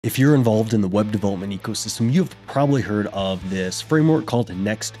If you're involved in the web development ecosystem, you've probably heard of this framework called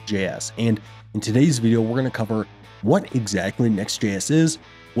Next.js. And in today's video, we're going to cover what exactly Next.js is,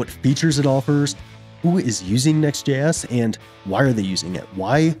 what features it offers, who is using Next.js, and why are they using it?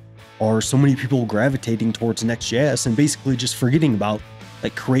 Why are so many people gravitating towards Next.js and basically just forgetting about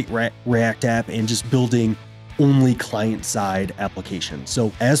like create React app and just building only client-side applications?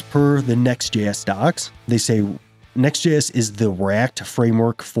 So as per the Next.js docs, they say Next.js is the React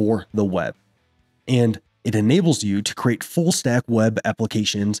framework for the web, and it enables you to create full stack web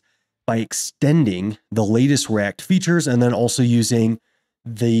applications by extending the latest React features and then also using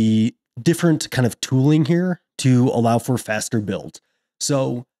the different kind of tooling here to allow for faster builds.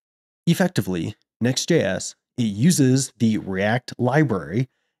 So effectively, Next.js, it uses the React library,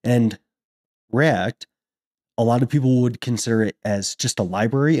 and React, a lot of people would consider it as just a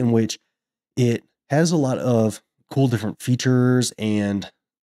library in which it has a lot of cool different features and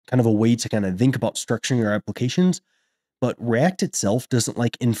kind of a way to kind of think about structuring your applications. But React itself doesn't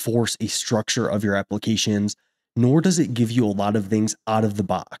like enforce a structure of your applications, nor does it give you a lot of things out of the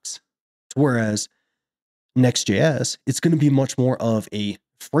box. Whereas Next.js, it's going to be much more of a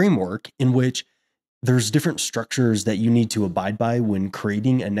framework in which there's different structures that you need to abide by when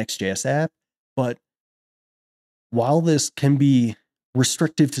creating a Next.js app. But while this can be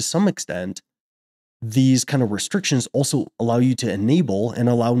restrictive to some extent, these kind of restrictions also allow you to enable and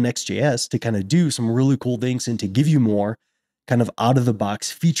allow Next.js to kind of do some really cool things and to give you more kind of out of the box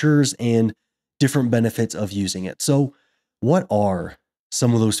features and different benefits of using it. So what are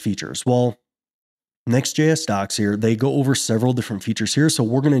some of those features? Well, Next.js docs here, they go over several different features here. So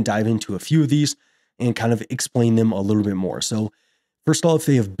we're going to dive into a few of these and kind of explain them a little bit more. So first off,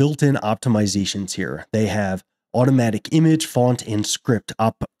 they have built-in optimizations here. They have automatic image, font, and script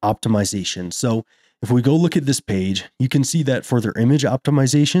optimization. So if we go look at this page, you can see that for their image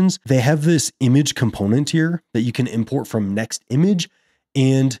optimizations, they have this image component here that you can import from Next Image,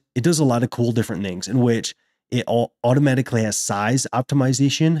 and it does a lot of cool different things in which it automatically has size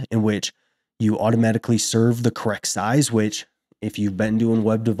optimization, in which you automatically serve the correct size, which if you've been doing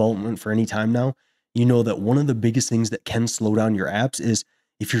web development for any time now, you know that one of the biggest things that can slow down your apps is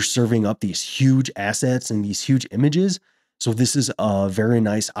if you're serving up these huge assets and these huge images. So this is a very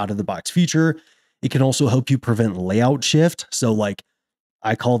nice out of the box feature. It can also help you prevent layout shift. So like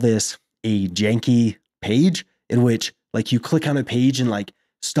I call this a janky page, in which like you click on a page and like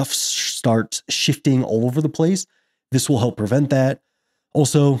stuff starts shifting all over the place. This will help prevent that.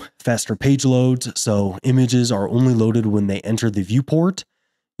 Also, faster page loads. So images are only loaded when they enter the viewport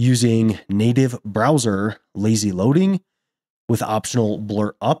using native browser lazy loading with optional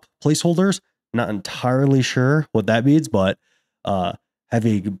blur up placeholders. Not entirely sure what that means, but have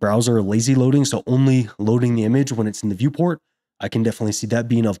a browser lazy loading, so only loading the image when it's in the viewport. I can definitely see that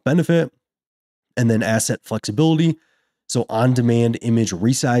being of benefit. And then asset flexibility, so on-demand image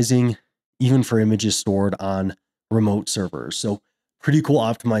resizing, even for images stored on remote servers. So pretty cool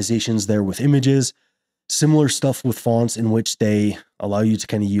optimizations there with images. Similar stuff with fonts, in which they allow you to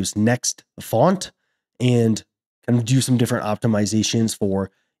kind of use Next font and kind of do some different optimizations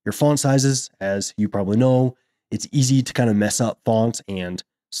for your font sizes. As you probably know, it's easy to kind of mess up fonts and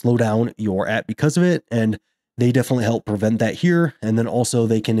slow down your app because of it. And they definitely help prevent that here. And then also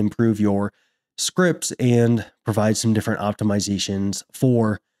they can improve your scripts and provide some different optimizations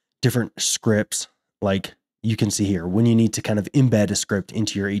for different scripts. Like you can see here, when you need to kind of embed a script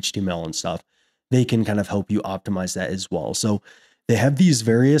into your HTML and stuff, they can kind of help you optimize that as well. So they have these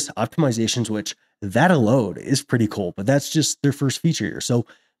various optimizations, which that alone is pretty cool, but that's just their first feature here. So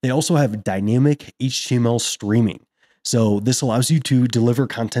they also have dynamic HTML streaming. So this allows you to deliver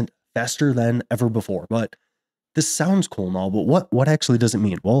content faster than ever before. But this sounds cool and all, but what actually does it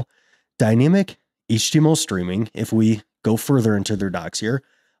mean? Well, dynamic HTML streaming, if we go further into their docs here,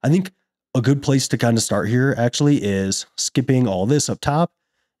 I think a good place to kind of start here actually is skipping all this up top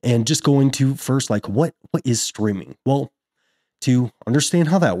and just going to first, like what is streaming? Well, to understand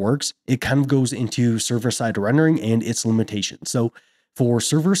how that works, it kind of goes into server-side rendering and its limitations. So for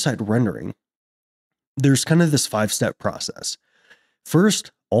server-side rendering, there's kind of this 5-step process.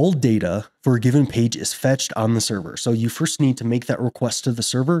 First, all data for a given page is fetched on the server. So you first need to make that request to the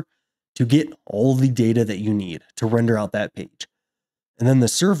server to get all the data that you need to render out that page. And then the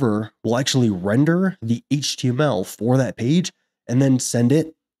server will actually render the HTML for that page and then send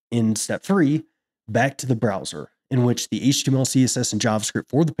it in step 3 back to the browser, in which the HTML, CSS, and JavaScript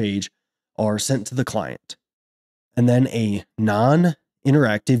for the page are sent to the client. And then a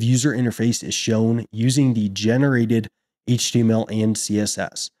non-interactive user interface is shown using the generated HTML and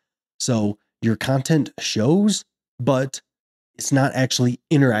CSS. So your content shows, but it's not actually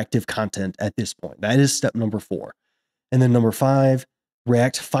interactive content at this point. That is step number 4. And then number 5,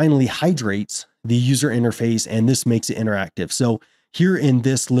 React finally hydrates the user interface, and this makes it interactive. So here in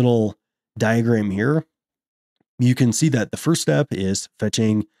this little diagram here, you can see that the first step is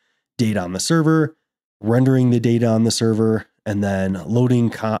fetching data on the server, rendering the data on the server, and then loading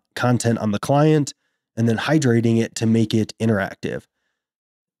content on the client, and then hydrating it to make it interactive.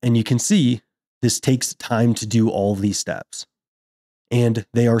 And you can see this takes time to do all of these steps. And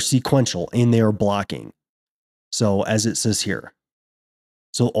they are sequential and they are blocking. So as it says here.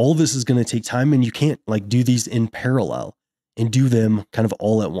 So all this is going to take time, and you can't like do these in parallel and do them kind of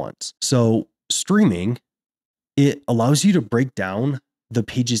all at once. So streaming, it allows you to break down the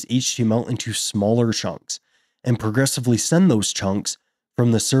page's HTML into smaller chunks and progressively send those chunks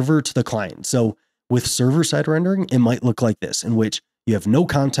from the server to the client. So with server-side rendering, it might look like this, in which you have no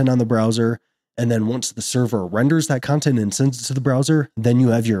content on the browser, and then once the server renders that content and sends it to the browser, then you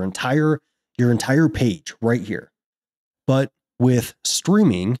have your entire page right here. But with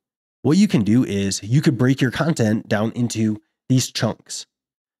streaming, what you can do is you could break your content down into these chunks,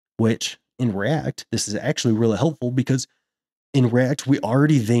 which in React, this is actually really helpful because in React, we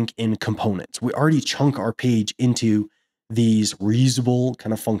already think in components. We already chunk our page into these reusable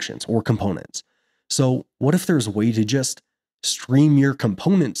kind of functions or components. So what if there's a way to just stream your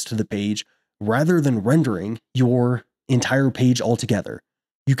components to the page rather than rendering your entire page altogether?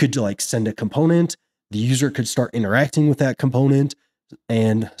 You could like send a component, the user could start interacting with that component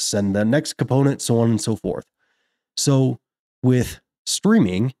and send the next component, so on and so forth. So with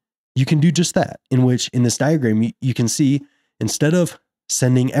streaming, you can do just that, in which in this diagram, you can see instead of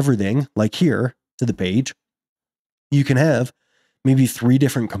sending everything like here to the page, you can have maybe 3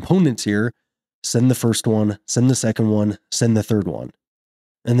 different components here. Send the first one, send the second one, send the third one.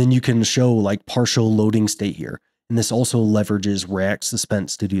 And then you can show like partial loading state here. And this also leverages React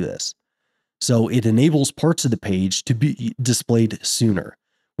Suspense to do this. So it enables parts of the page to be displayed sooner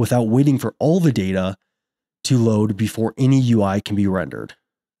without waiting for all the data to load before any UI can be rendered.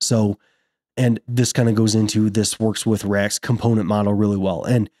 So, and this kind of goes into, this works with React's component model really well.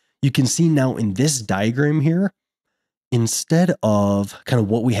 And you can see now in this diagram here, instead of kind of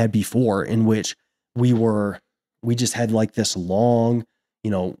what we had before, in which we just had like this long,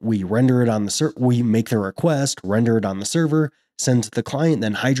 we render it on the server, we make the request, render it on the server, send to the client,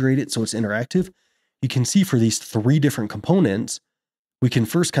 then hydrate it so it's interactive. You can see for these 3 different components, we can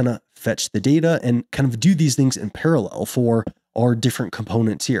first kind of fetch the data and kind of do these things in parallel for our different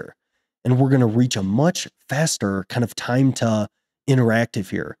components here. And we're going to reach a much faster kind of time to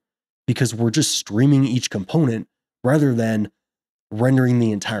interactive here because we're just streaming each component rather than rendering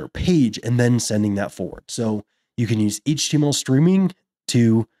the entire page and then sending that forward. So you can use HTML streaming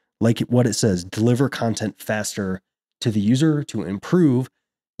to, like what it says, deliver content faster to the user to improve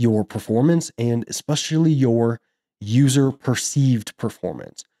your performance and especially your user perceived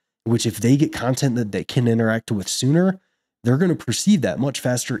performance, which if they get content that they can interact with sooner, they're going to perceive that much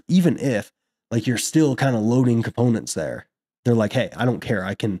faster, even if like you're still kind of loading components there. They're like, hey, I don't care.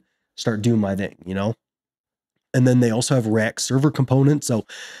 I can start doing my thing, And then they also have React server components. So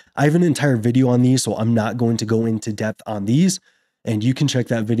I have an entire video on these, so I'm not going to go into depth on these. And you can check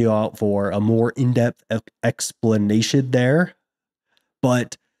that video out for a more in-depth explanation there.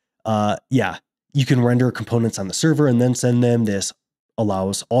 But yeah, you can render components on the server and then send them. This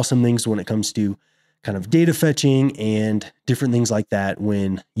allows awesome things when it comes to kind of data fetching and different things like that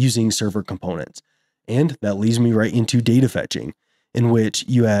when using server components. And that leads me right into data fetching, in which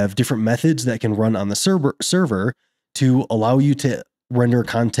you have different methods that can run on the server to allow you to render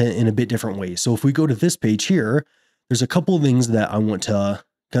content in a bit different ways. So if we go to this page here, there's a couple of things that I want to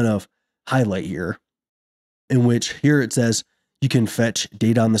kind of highlight here, in which here it says you can fetch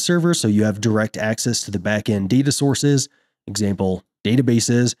data on the server. So you have direct access to the backend data sources, example,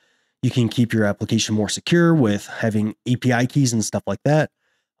 databases. You can keep your application more secure with having API keys and stuff like that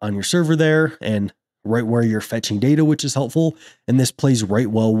on your server there and right where you're fetching data, which is helpful. And this plays right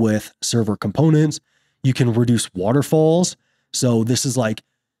well with server components. You can reduce waterfalls. So this is like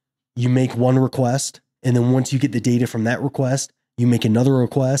you make one request, and then once you get the data from that request, you make another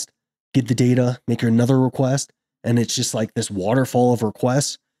request, get the data, make another request. And it's just like this waterfall of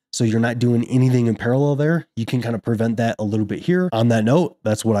requests. So you're not doing anything in parallel there. You can kind of prevent that a little bit here. On that note,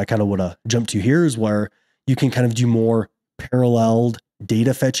 that's what I kind of want to jump to here, is where you can kind of do more paralleled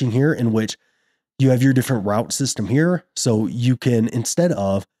data fetching here, in which you have your different route system here. So you can, instead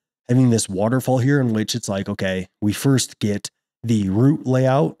of having this waterfall here in which it's like, okay, we first get the root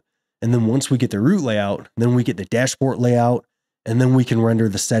layout. And then once we get the root layout, then we get the dashboard layout, and then we can render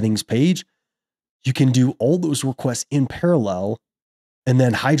the settings page. you can do all those requests in parallel and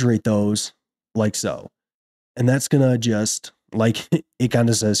then hydrate those like so. And that's going to just, like it kind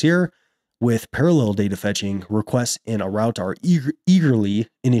of says here, with parallel data fetching, requests in a route are eagerly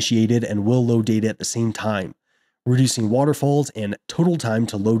initiated and will load data at the same time, reducing waterfalls and total time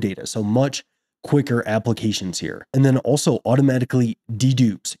to load data. So much quicker applications here. And then also automatically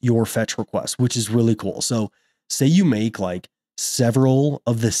dedupes your fetch requests, which is really cool. So say you make like several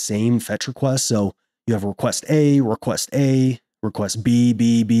of the same fetch requests. So you have request A, request B,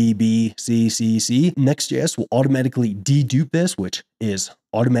 B, B, B, C, C, C. Next.js will automatically dedupe this, which is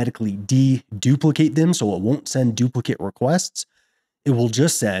automatically deduplicate them. So it won't send duplicate requests. It will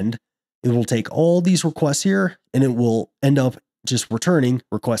take all these requests here and it will end up just returning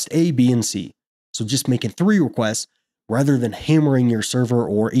request A, B, and C. So just making 3 requests rather than hammering your server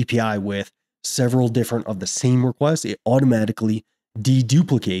or API with several different of the same requests, it automatically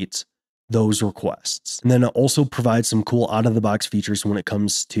deduplicates those requests. And then it also provides some cool out-of-the-box features when it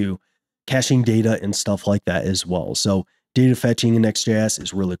comes to caching data and stuff like that as well. So data fetching in Next.js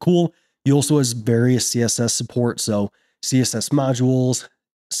is really cool. You also has various CSS support. So CSS modules,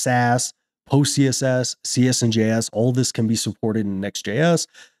 Sass, PostCSS, CS and JS, all this can be supported in Next.js.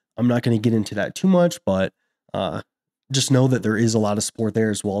 I'm not going to get into that too much, but just know that there is a lot of support there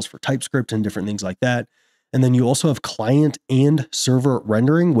as well as for TypeScript and different things like that. And then you also have client and server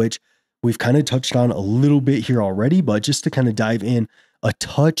rendering, which we've kind of touched on a little bit here already, but just to kind of dive in a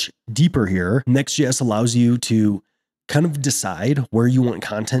touch deeper here, Next.js allows you to kind of decide where you want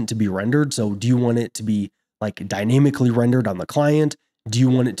content to be rendered. So do you want it to be like dynamically rendered on the client? Do you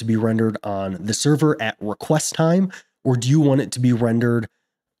want it to be rendered on the server at request time? Or do you want it to be rendered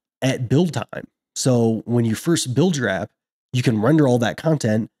at build time? So when you first build your app, you can render all that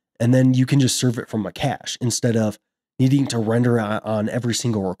content and then you can just serve it from a cache instead of needing to render on every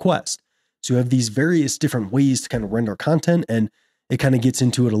single request. So you have these various different ways to kind of render content, and it kind of gets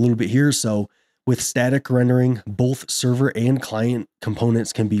into it a little bit here. So with static rendering, both server and client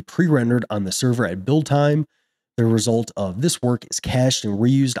components can be pre-rendered on the server at build time. The result of this work is cached and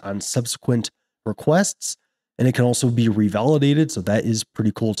reused on subsequent requests, and it can also be revalidated. So that is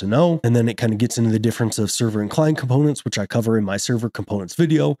pretty cool to know. And then it kind of gets into the difference of server and client components, which I cover in my server components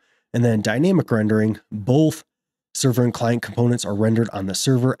video. And then dynamic rendering, both server and client components are rendered on the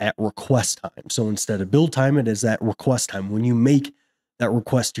server at request time. So instead of build time, it is at request time. When you make that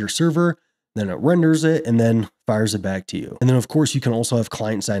request to your server, then it renders it and then fires it back to you. And then of course you can also have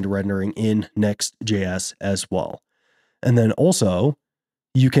client-side rendering in Next.js as well. And then also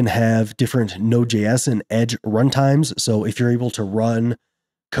you can have different Node.js and Edge runtimes. So if you're able to run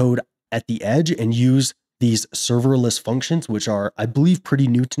code at the edge and use these serverless functions, which are, I believe, pretty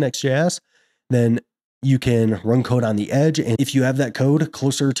new to Next.js, then you can run code on the edge. And if you have that code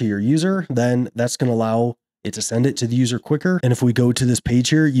closer to your user, then that's going to allow it to send it to the user quicker. And if we go to this page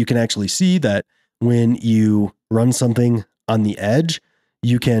here, you can actually see that when you run something on the edge,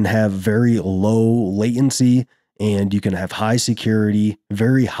 you can have very low latency and you can have high security,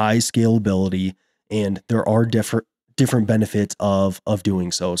 very high scalability, and there are different benefits of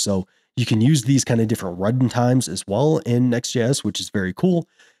doing so. So you can use these kind of different run times as well in Next.js, which is very cool.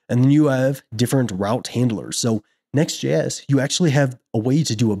 And then you have different route handlers. So Next.js, you actually have a way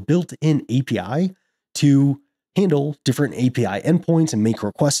to do a built-in API to handle different API endpoints and make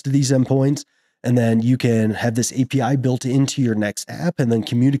requests to these endpoints. And then you can have this API built into your Next app and then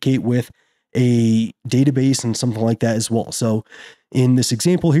communicate with a database and something like that as well. So in this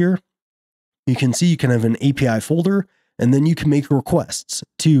example here, you can see you can have an API folder and then you can make requests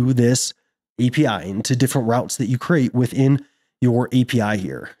to this API and to different routes that you create within your API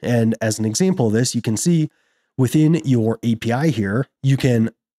here. And as an example of this, you can see within your API here, you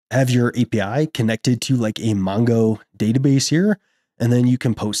can have your API connected to like a Mongo database here, and then you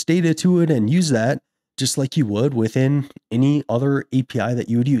can post data to it and use that just like you would within any other API that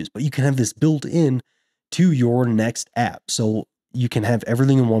you would use. But you can have this built in to your Next app. So you can have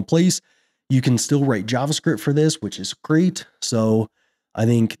everything in one place. You can still write JavaScript for this, which is great. So I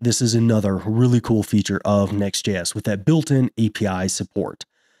think this is another really cool feature of Next.js with that built-in API support.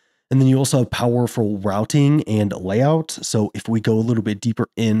 And then you also have powerful routing and layout. So if we go a little bit deeper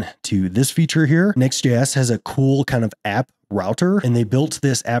into this feature here, Next.js has a cool kind of app router, and they built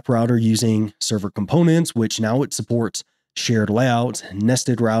this app router using server components, which now it supports shared layouts,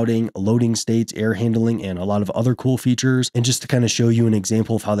 nested routing, loading states, error handling, and a lot of other cool features. And just to kind of show you an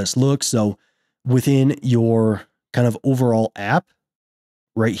example of how this looks. So within your kind of overall app,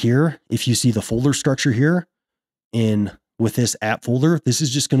 right here, if you see the folder structure here with this app folder, this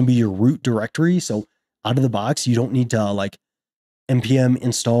is just going to be your root directory. So out of the box, you don't need to like npm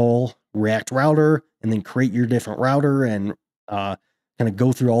install React router and then create your different router and kind of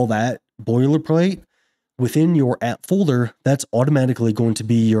go through all that boilerplate within your app folder, that's automatically going to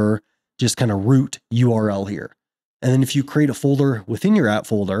be your just kind of root URL here. And then if you create a folder within your app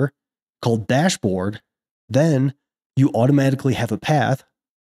folder called dashboard, then you automatically have a path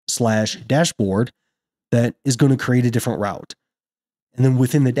 /dashboard that is going to create a different route. And then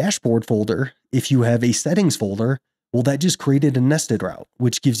within the dashboard folder, if you have a settings folder, well, that just created a nested route,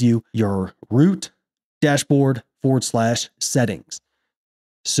 which gives you your root dashboard /settings.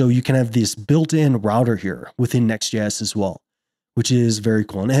 So you can have this built-in router here within Next.js as well, which is very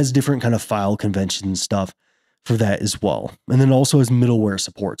cool. And it has different kind of file convention stuff for that as well. And then also has middleware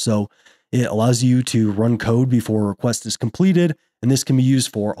support. So it allows you to run code before a request is completed. And this can be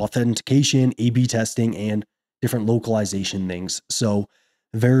used for authentication, A/B testing, and different localization things. So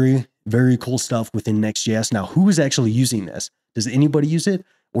very, very cool stuff within Next.js. Now, who is actually using this? Does anybody use it?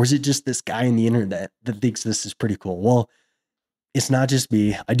 Or is it just this guy on the internet that thinks this is pretty cool? Well, it's not just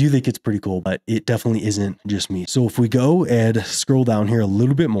me. I do think it's pretty cool, but it definitely isn't just me. So if we go and scroll down here a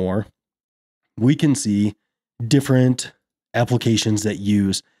little bit more, we can see different applications that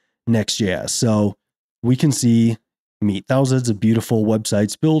use Next.js. So we can meet thousands of beautiful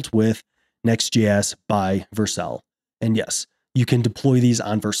websites built with Next.js by Vercel. And yes, you can deploy these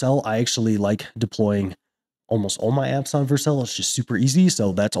on Vercel. I actually like deploying almost all my apps on Vercel. It's just super easy.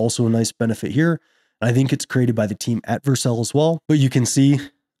 So that's also a nice benefit here. I think it's created by the team at Vercel as well. But you can see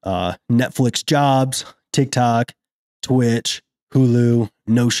Netflix Jobs, TikTok, Twitch, Hulu,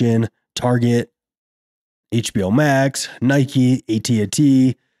 Notion, Target, HBO Max, Nike,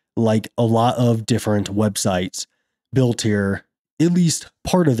 AT&T, like a lot of different websites built here, at least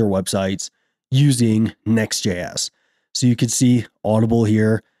part of their websites using Next.js. So you can see Audible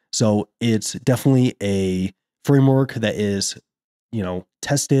here. So it's definitely a framework that is,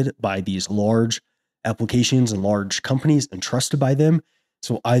 tested by these large applications and large companies and trusted by them.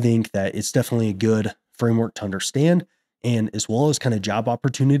 So I think that it's definitely a good framework to understand, and as well as kind of job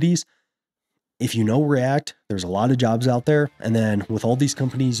opportunities. If you know React, there's a lot of jobs out there. And then with all these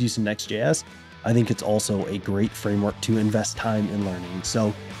companies using Next.js, I think it's also a great framework to invest time in learning.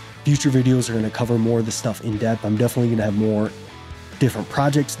 So future videos are going to cover more of this stuff in depth. I'm definitely going to have more different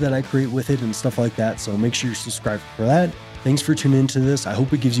projects that I create with it and stuff like that. So make sure you're subscribed for that. Thanks for tuning into this. I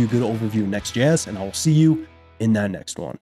hope it gives you a good overview of Next.js, and I will see you in that next one.